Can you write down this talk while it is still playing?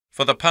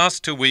For the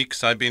past 2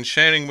 weeks, I've been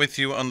sharing with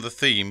you on the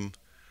theme,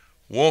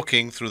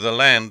 Walking Through the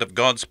Land of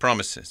God's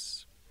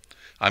Promises.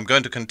 I'm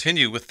going to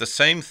continue with the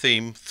same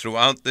theme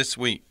throughout this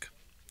week.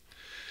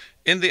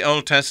 In the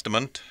Old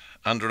Testament,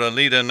 under a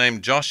leader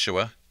named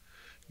Joshua,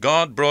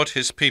 God brought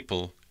his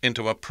people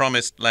into a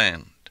promised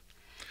land.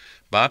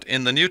 But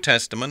in the New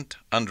Testament,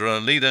 under a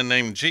leader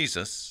named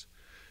Jesus,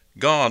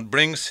 God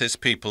brings his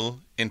people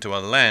into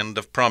a land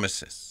of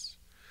promises.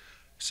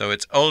 So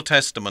it's Old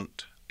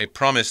Testament, a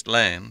promised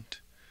land,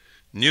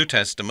 New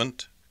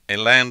Testament, a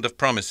land of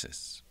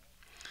promises.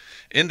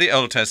 In the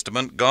Old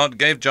Testament, God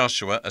gave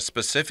Joshua a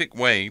specific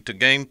way to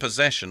gain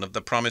possession of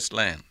the promised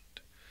land.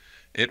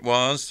 It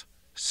was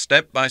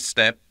step by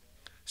step,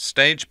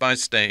 stage by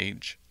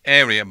stage,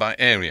 area by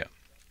area.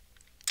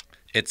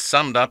 It's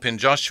summed up in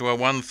Joshua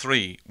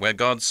 1:3, where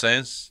God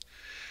says,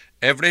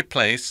 "Every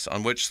place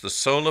on which the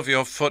sole of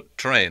your foot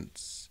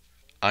treads,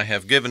 I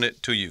have given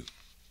it to you."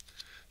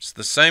 It's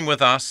the same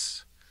with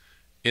us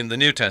in the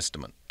New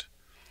Testament.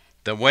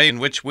 The way in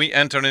which we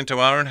enter into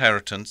our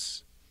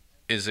inheritance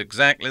is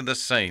exactly the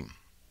same.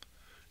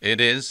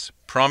 It is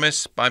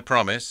promise by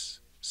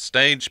promise,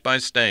 stage by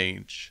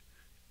stage,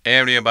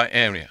 area by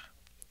area.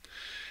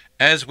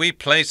 As we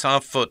place our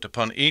foot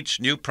upon each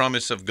new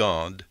promise of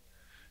God,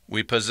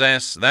 we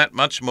possess that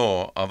much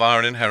more of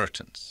our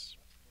inheritance.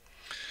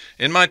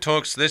 In my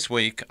talks this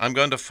week, I'm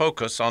going to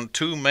focus on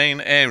 2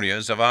 main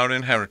areas of our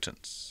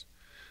inheritance,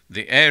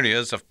 the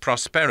areas of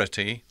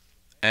prosperity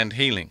and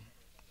healing.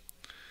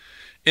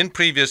 In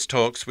previous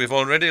talks, we've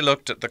already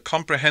looked at the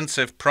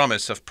comprehensive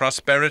promise of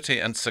prosperity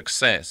and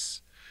success,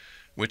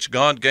 which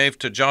God gave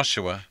to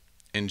Joshua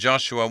in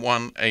Joshua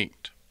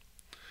 1:8.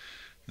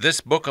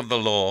 "This book of the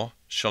law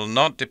shall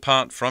not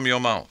depart from your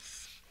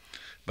mouth,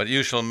 but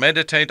you shall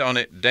meditate on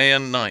it day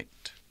and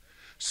night,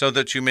 so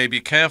that you may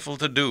be careful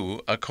to do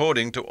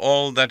according to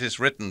all that is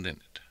written in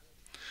it.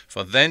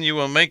 For then you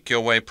will make your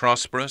way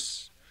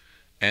prosperous,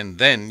 and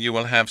then you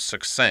will have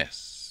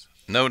success."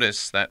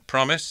 Notice that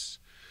promise.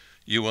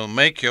 You will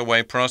make your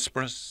way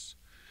prosperous,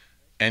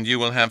 and you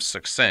will have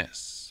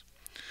success.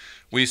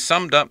 We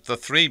summed up the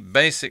 3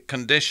 basic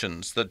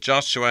conditions that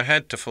Joshua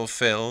had to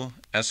fulfill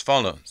as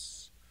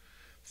follows.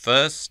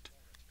 First,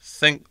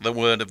 think the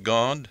Word of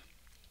God.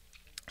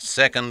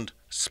 Second,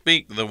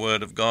 speak the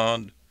Word of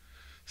God.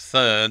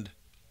 Third,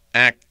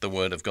 act the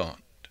Word of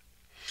God.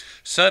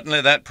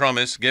 Certainly that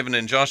promise given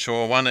in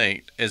Joshua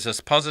 1:8 is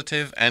as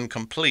positive and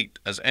complete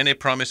as any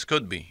promise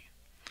could be.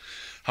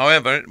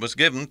 However, it was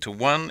given to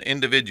one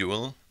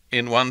individual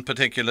in one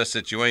particular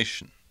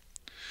situation.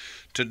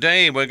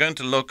 Today we're going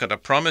to look at a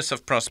promise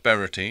of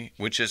prosperity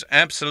which is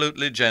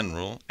absolutely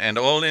general and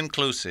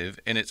all-inclusive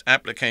in its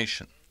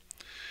application.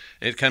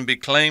 It can be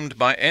claimed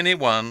by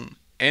anyone,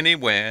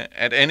 anywhere,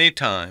 at any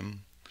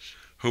time,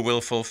 who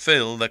will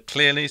fulfill the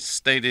clearly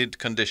stated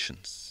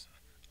conditions.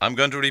 I'm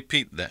going to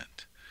repeat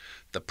that.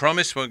 The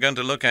promise we're going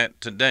to look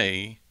at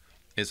today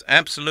is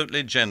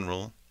absolutely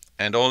general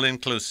and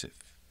all-inclusive.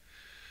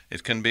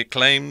 It can be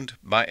claimed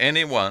by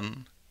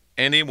anyone,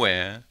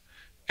 anywhere,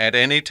 at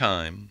any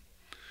time,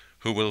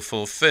 who will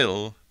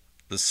fulfill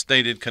the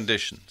stated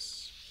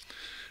conditions.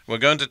 We're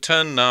going to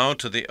turn now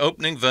to the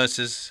opening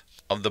verses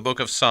of the book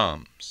of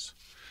Psalms.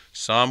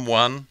 Psalm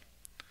 1,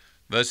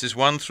 verses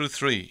 1 through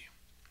 3.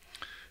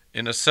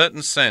 In a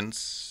certain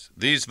sense,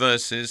 these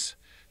verses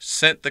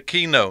set the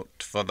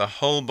keynote for the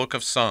whole book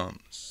of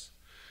Psalms.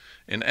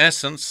 In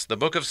essence, the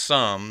book of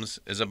Psalms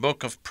is a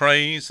book of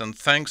praise and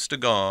thanks to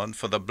God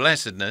for the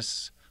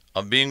blessedness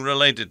of being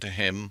related to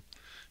Him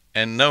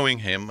and knowing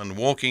Him and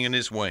walking in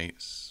His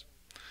ways.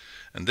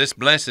 And this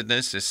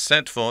blessedness is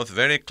set forth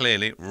very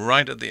clearly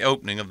right at the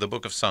opening of the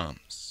book of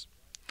Psalms.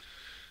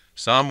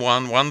 Psalm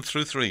 1, 1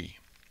 through 3.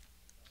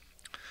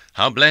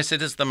 "How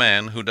blessed is the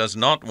man who does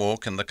not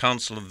walk in the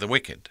counsel of the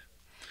wicked,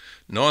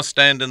 nor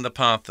stand in the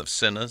path of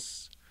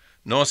sinners,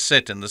 nor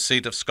sit in the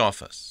seat of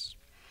scoffers.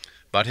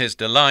 But his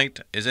delight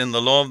is in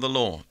the law of the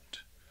Lord,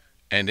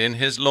 and in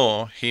his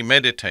law he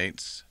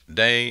meditates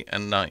day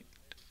and night.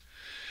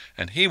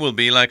 And he will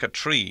be like a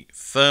tree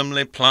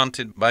firmly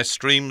planted by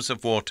streams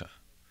of water,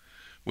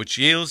 which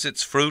yields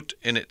its fruit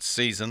in its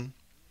season,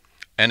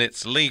 and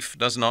its leaf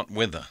does not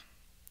wither.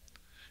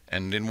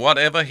 And in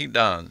whatever he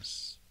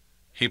does,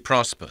 he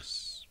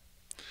prospers."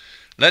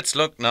 Let's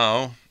look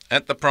now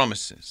at the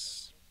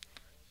promises.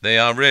 They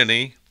are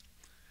really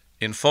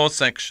in 4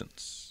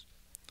 sections.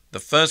 The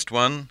first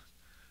one,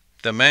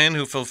 the man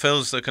who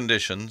fulfills the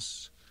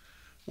conditions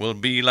will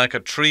be like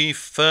a tree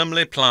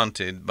firmly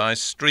planted by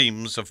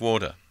streams of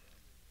water.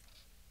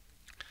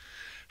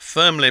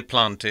 Firmly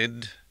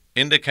planted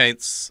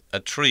indicates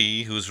a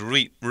tree whose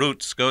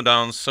roots go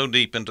down so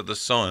deep into the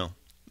soil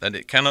that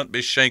it cannot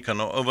be shaken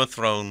or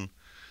overthrown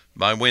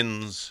by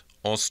winds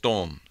or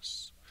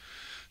storms.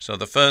 So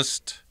the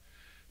first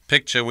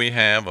picture we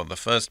have, or the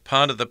first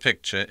part of the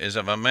picture, is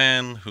of a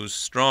man who's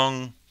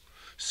strong,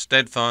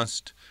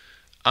 steadfast,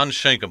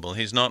 unshakable.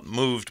 He's not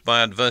moved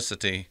by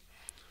adversity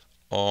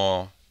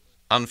or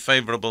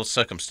unfavorable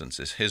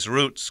circumstances. His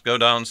roots go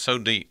down so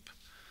deep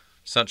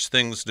Such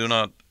things do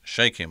not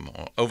shake him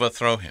or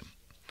overthrow him.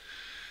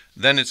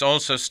 Then it's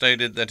also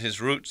stated that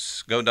his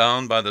roots go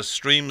down by the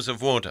streams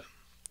of water,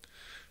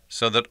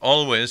 so that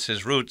always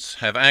his roots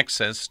have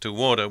access to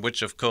water,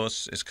 which of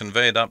course is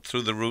conveyed up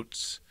through the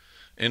roots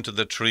into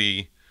the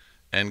tree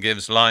and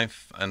gives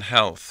life and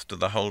health to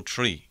the whole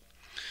tree.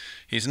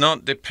 He's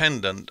not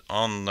dependent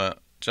on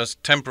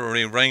just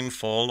temporary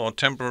rainfall or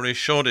temporary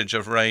shortage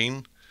of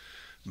rain,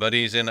 but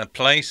he's in a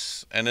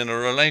place and in a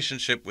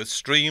relationship with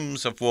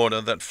streams of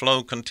water that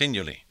flow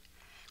continually.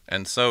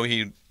 And so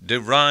he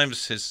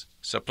derives his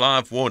supply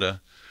of water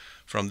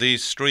from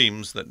these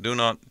streams that do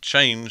not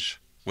change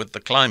with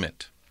the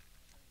climate.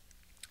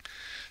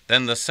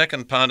 Then the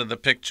second part of the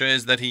picture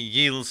is that he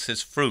yields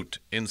his fruit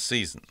in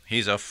season.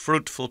 He's a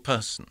fruitful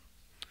person.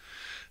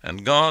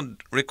 And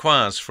God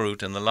requires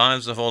fruit in the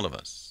lives of all of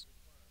us.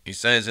 He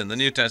says in the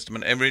New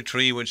Testament, every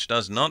tree which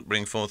does not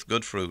bring forth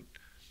good fruit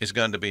is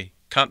going to be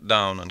cut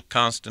down and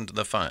cast into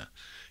the fire.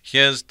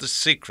 Here's the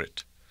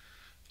secret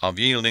of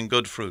yielding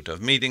good fruit,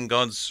 of meeting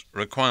God's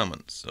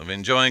requirements, of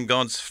enjoying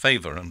God's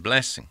favor and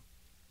blessing.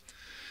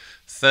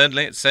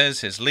 Thirdly, it says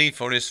his leaf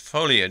or his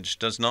foliage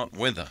does not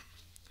wither.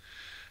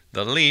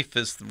 The leaf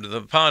is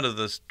the part of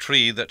the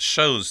tree that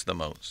shows the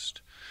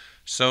most.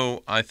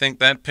 So I think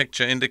that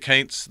picture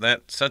indicates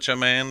that such a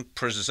man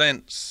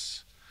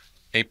presents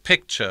a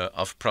picture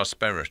of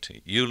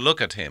prosperity. You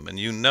look at him and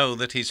you know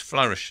that he's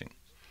flourishing.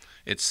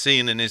 It's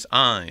seen in his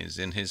eyes,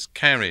 in his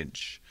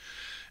carriage,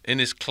 in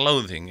his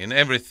clothing, in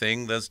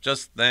everything. There's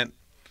just that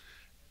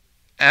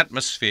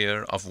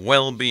atmosphere of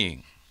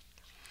well-being.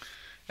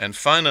 And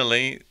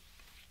finally,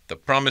 the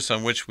promise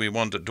on which we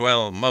want to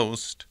dwell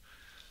most,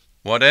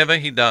 whatever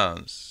he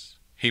does,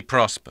 he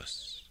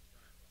prospers.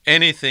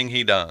 Anything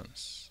he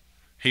does,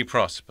 he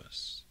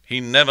prospers. He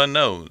never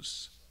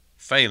knows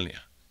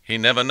failure. He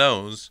never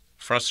knows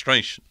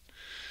frustration.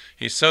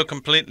 He's so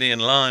completely in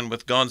line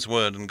with God's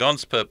word and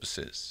God's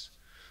purposes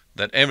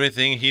that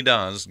everything he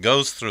does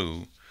goes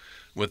through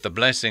with the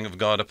blessing of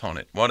God upon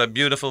it. What a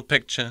beautiful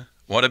picture.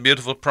 What a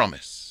beautiful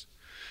promise.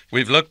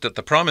 We've looked at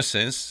the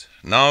promises.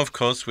 Now, of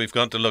course, we've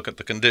got to look at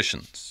the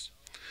conditions.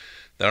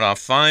 There are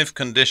 5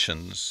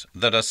 conditions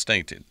that are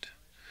stated,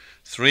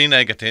 3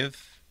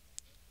 negative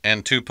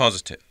and 2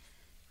 positive.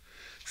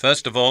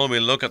 First of all, we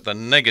look at the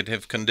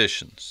negative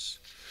conditions.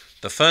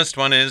 The first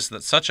one is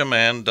that such a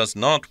man does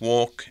not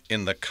walk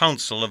in the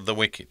counsel of the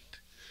wicked.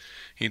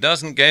 He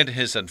doesn't get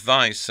his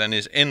advice and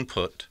his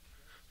input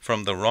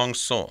from the wrong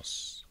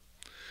source.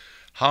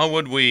 How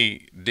would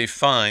we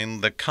define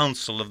the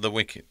counsel of the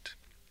wicked?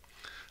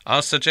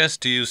 I'll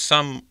suggest to you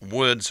some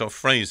words or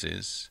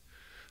phrases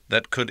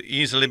that could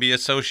easily be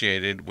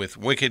associated with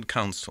wicked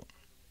counsel.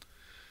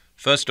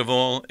 First of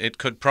all, it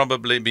could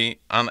probably be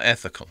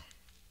unethical.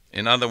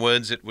 In other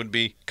words, it would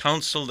be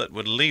counsel that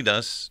would lead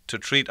us to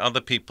treat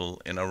other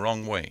people in a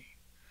wrong way.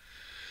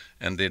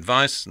 And the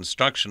advice,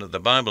 instruction of the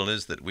Bible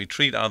is that we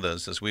treat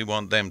others as we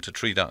want them to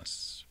treat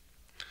us.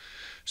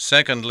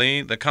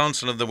 Secondly, the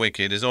counsel of the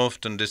wicked is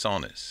often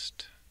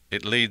dishonest.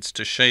 It leads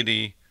to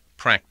shady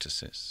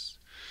practices,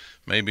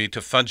 maybe to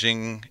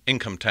fudging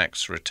income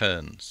tax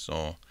returns,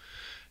 or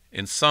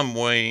in some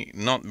way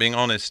not being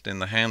honest in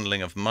the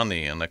handling of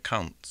money and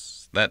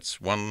accounts. That's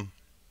one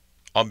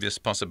obvious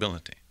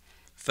possibility.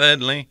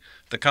 Thirdly,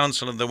 the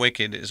counsel of the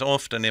wicked is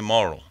often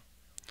immoral.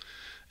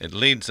 It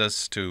leads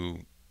us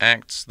to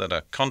acts that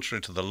are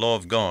contrary to the law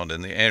of God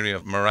in the area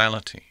of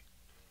morality.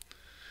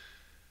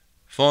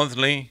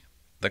 Fourthly,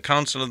 the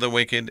counsel of the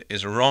wicked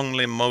is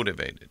wrongly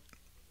motivated.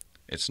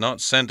 It's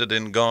not centered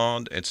in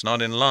God, it's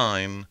not in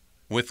line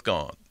with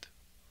God.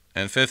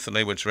 And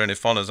fifthly, which really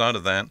follows out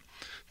of that,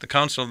 the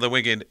counsel of the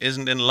wicked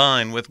isn't in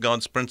line with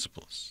God's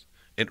principles.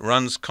 It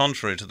runs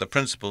contrary to the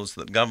principles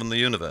that govern the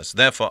universe.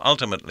 Therefore,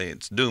 ultimately,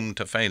 it's doomed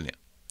to failure.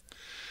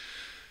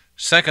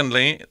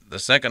 Secondly, the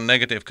second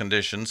negative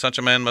condition, such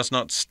a man must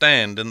not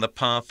stand in the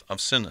path of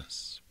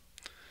sinners.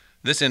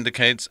 This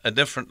indicates a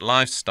different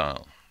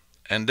lifestyle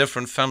and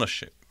different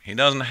fellowship. He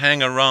doesn't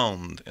hang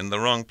around in the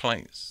wrong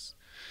place.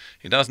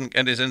 He doesn't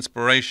get his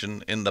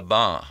inspiration in the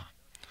bar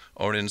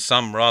or in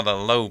some rather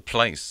low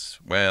place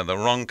where the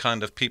wrong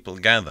kind of people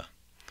gather.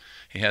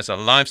 He has a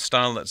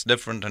lifestyle that's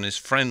different, and his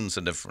friends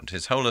are different.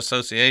 His whole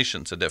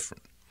associations are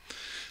different.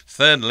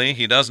 Thirdly,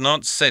 he does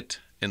not sit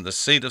in the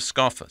seat of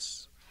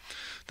scoffers.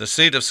 The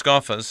seat of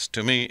scoffers,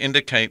 to me,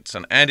 indicates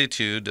an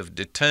attitude of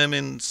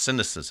determined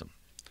cynicism,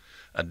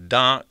 a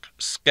dark,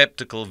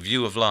 skeptical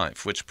view of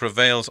life, which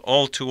prevails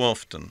all too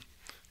often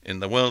in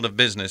the world of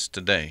business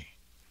today,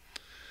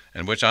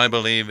 and which I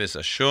believe is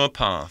a sure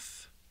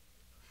path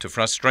to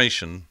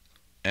frustration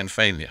and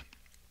failure.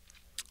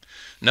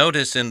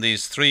 Notice in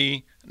these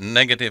 3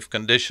 negative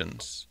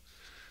conditions,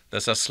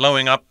 there's a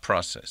slowing up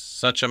process.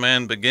 Such a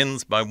man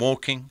begins by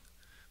walking,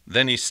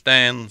 then he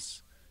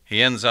stands,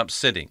 he ends up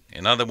sitting.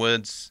 In other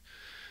words,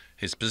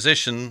 his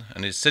position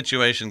and his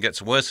situation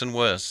gets worse and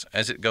worse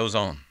as it goes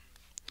on.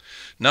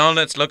 Now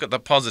let's look at the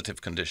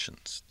positive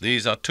conditions.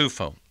 These are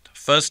twofold.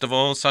 First of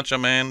all, such a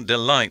man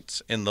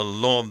delights in the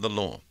law of the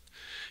Lord.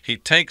 He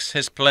takes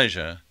his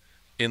pleasure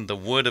in the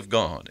Word of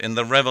God, in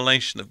the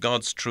revelation of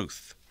God's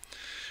truth.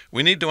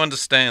 We need to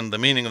understand the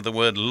meaning of the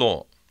word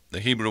law,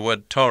 the Hebrew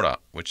word Torah,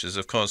 which is,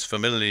 of course,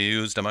 familiarly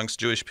used amongst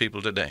Jewish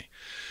people today.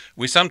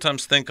 We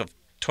sometimes think of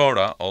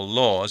Torah or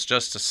law as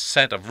just a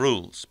set of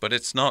rules, but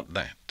it's not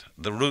that.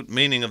 The root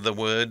meaning of the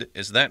word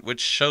is that which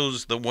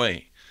shows the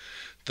way.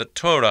 The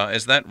Torah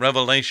is that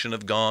revelation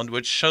of God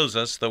which shows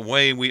us the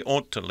way we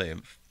ought to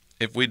live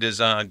if we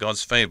desire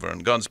God's favor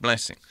and God's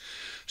blessing.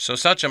 So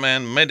such a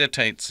man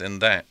meditates in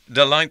that,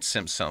 delights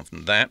himself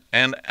in that,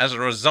 and as a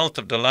result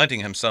of delighting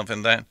himself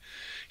in that,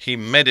 he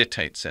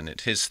meditates in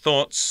it. His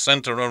thoughts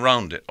center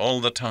around it all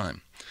the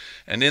time.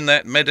 And in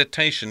that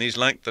meditation, he's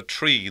like the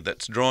tree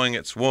that's drawing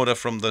its water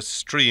from the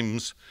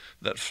streams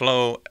that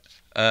flow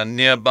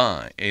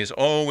nearby. He's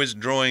always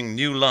drawing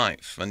new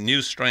life and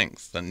new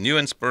strength and new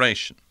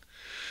inspiration.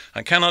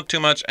 I cannot too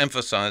much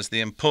emphasize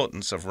the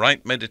importance of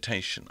right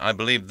meditation. I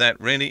believe that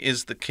really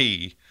is the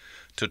key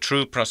to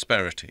true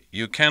prosperity.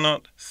 You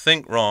cannot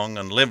think wrong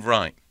and live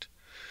right.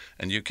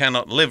 And you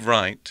cannot live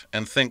right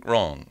and think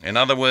wrong. In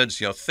other words,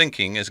 your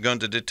thinking is going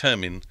to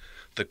determine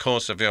the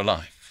course of your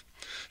life.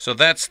 So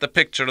that's the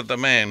picture of the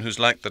man who's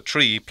like the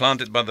tree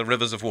planted by the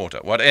rivers of water.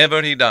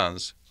 Whatever he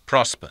does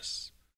prospers.